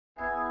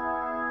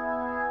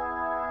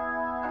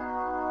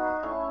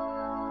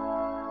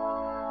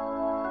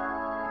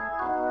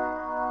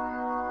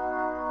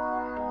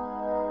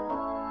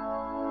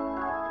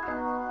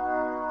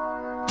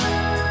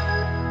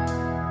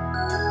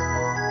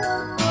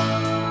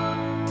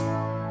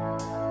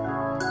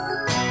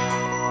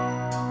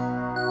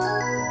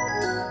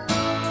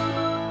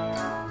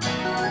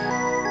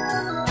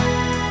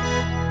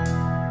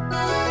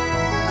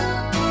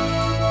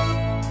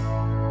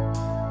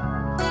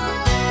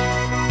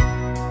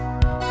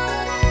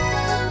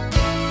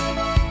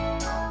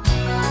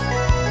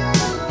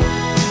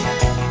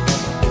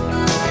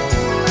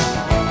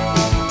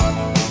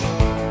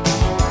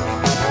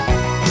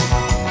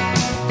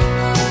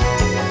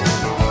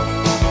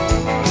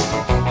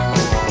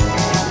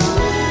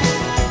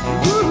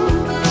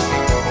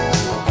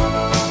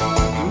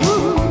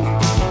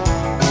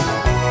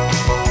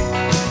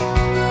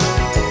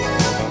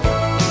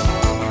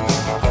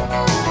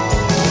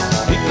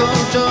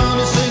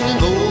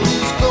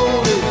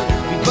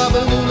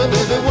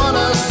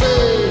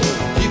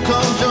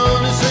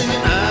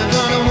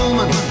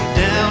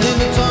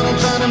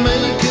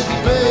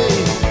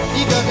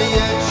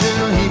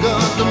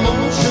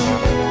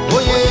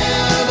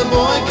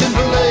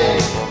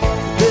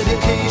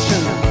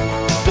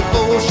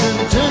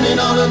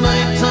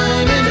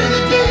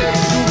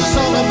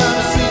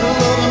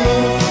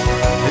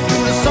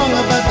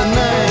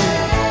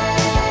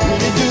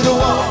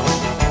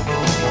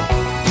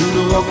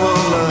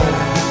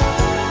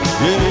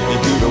you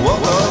do the walk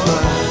of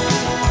life.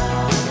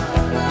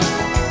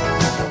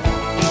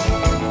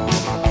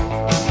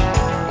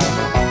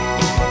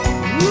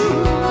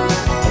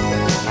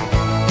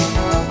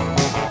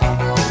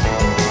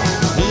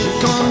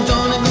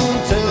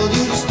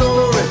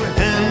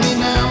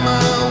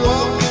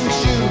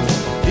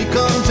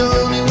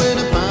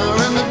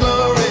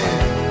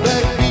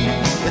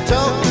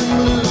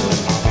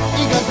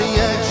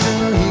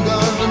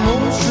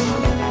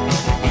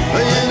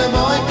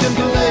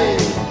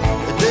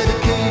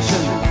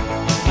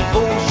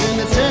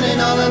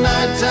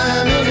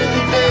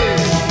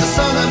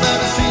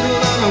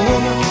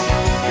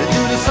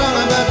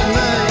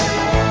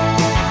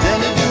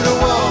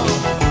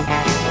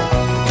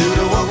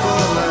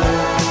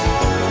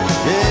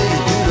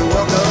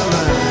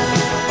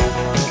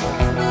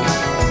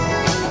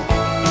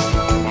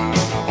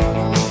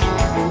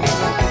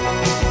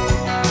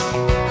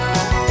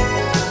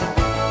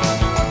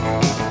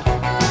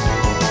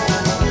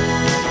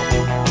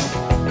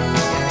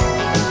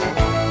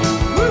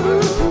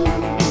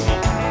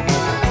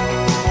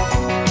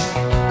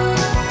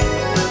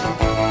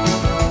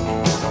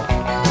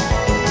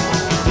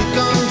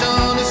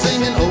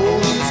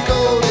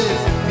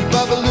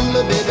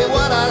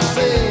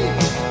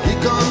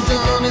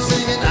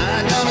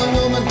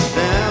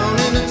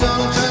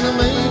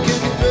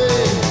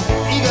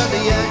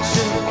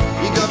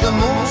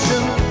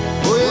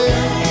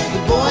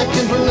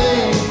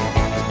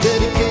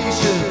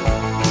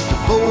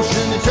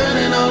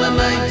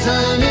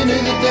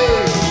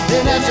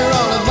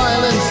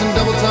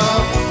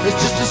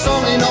 It's just a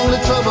song in all the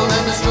trouble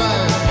and the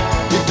strife.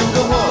 You do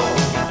the walk,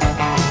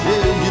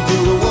 yeah, you do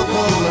the walk of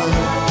life.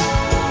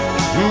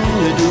 You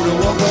do the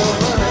walk of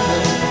life.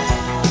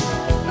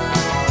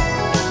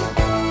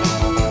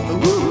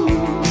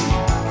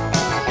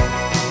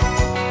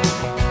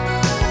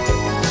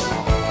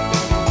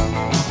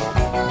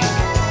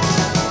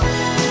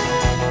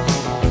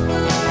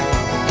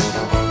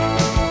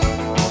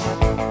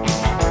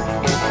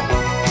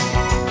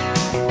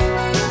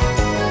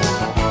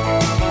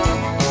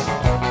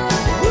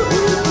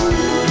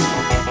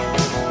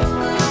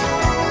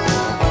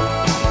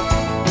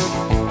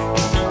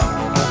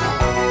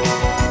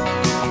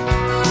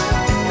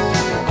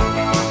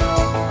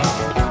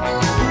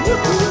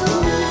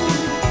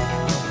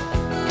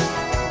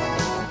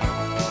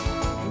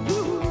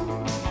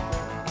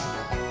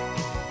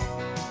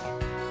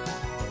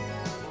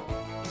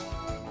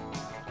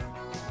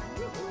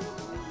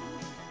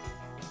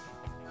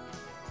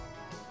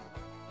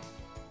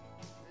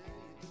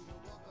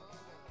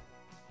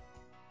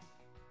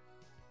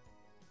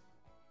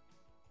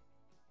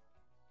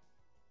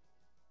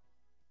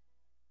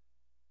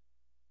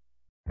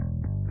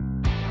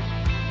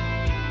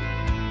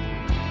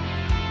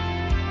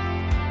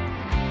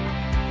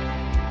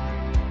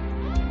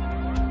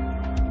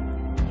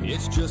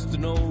 It's just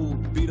an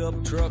old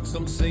beat-up truck.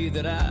 Some say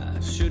that I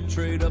should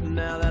trade up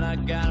now that I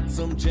got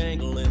some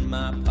jangle in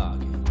my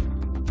pocket.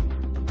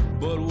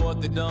 But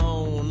what they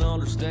don't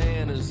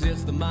understand is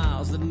it's the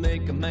miles that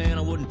make a man.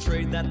 I wouldn't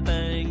trade that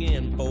thing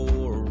in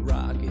for a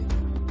rocket.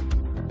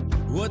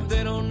 What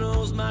they don't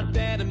know is my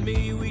dad and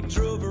me, we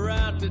drove her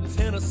out to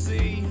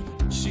Tennessee.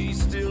 She's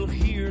still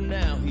here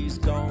now, he's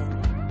gone.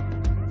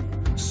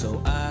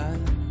 So I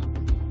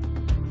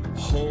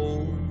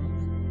hold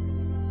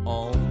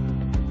on.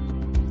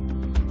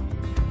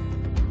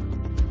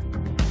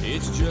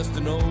 It's just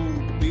an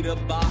old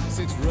beat-up box,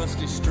 it's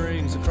rusty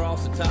strings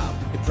across the top.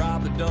 It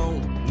probably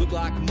don't look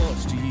like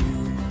much to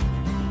you,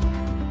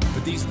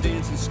 but these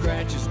dents and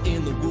scratches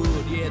in the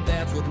wood, yeah,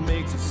 that's what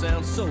makes it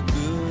sound so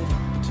good.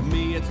 To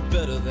me, it's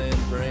better than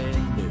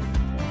brand new.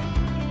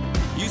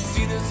 You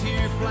see this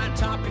here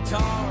flat-top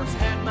guitars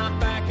had my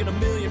back in a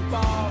million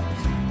bars,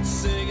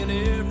 singing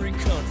every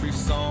country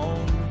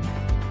song.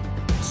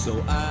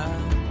 So I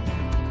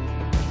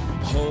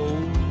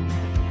hold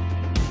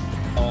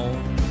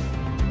on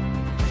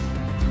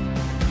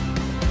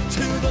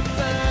to the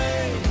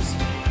things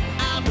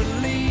I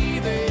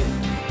believe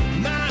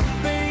in, my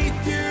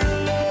faith, your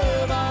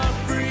love, our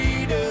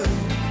freedom,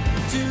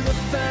 to the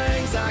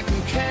things I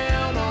can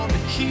count on to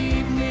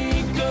keep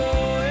me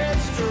going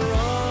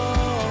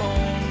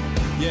strong.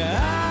 Yeah,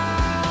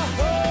 I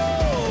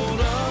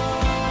hold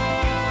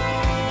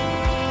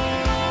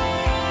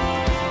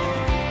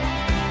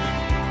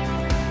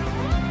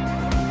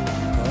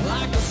on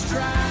like the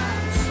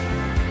stripes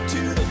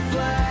to the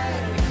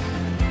flag,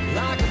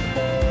 like a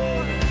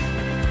border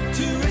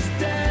to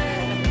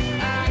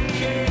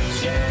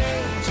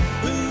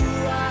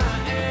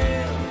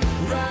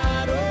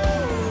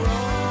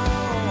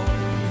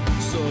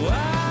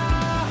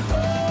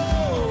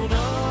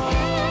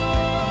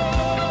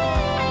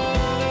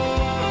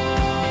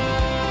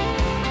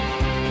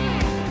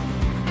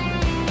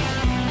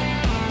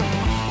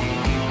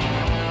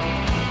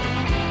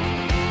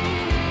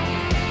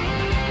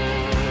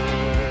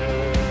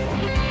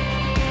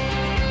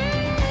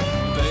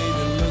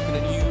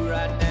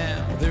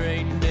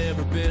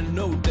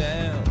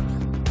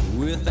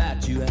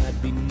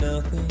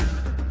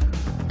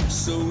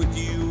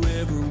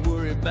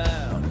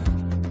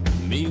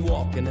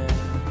walking out.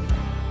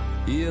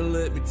 Yeah,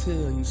 let me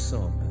tell you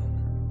something.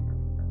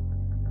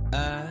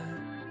 I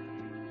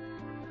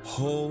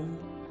hold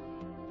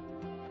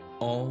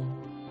on.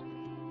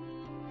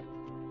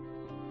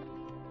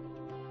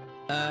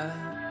 I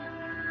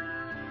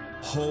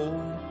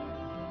hold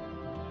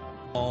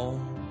on.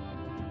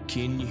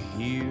 Can you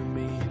hear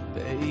me,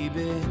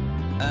 baby?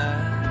 I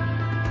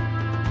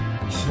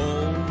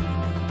hold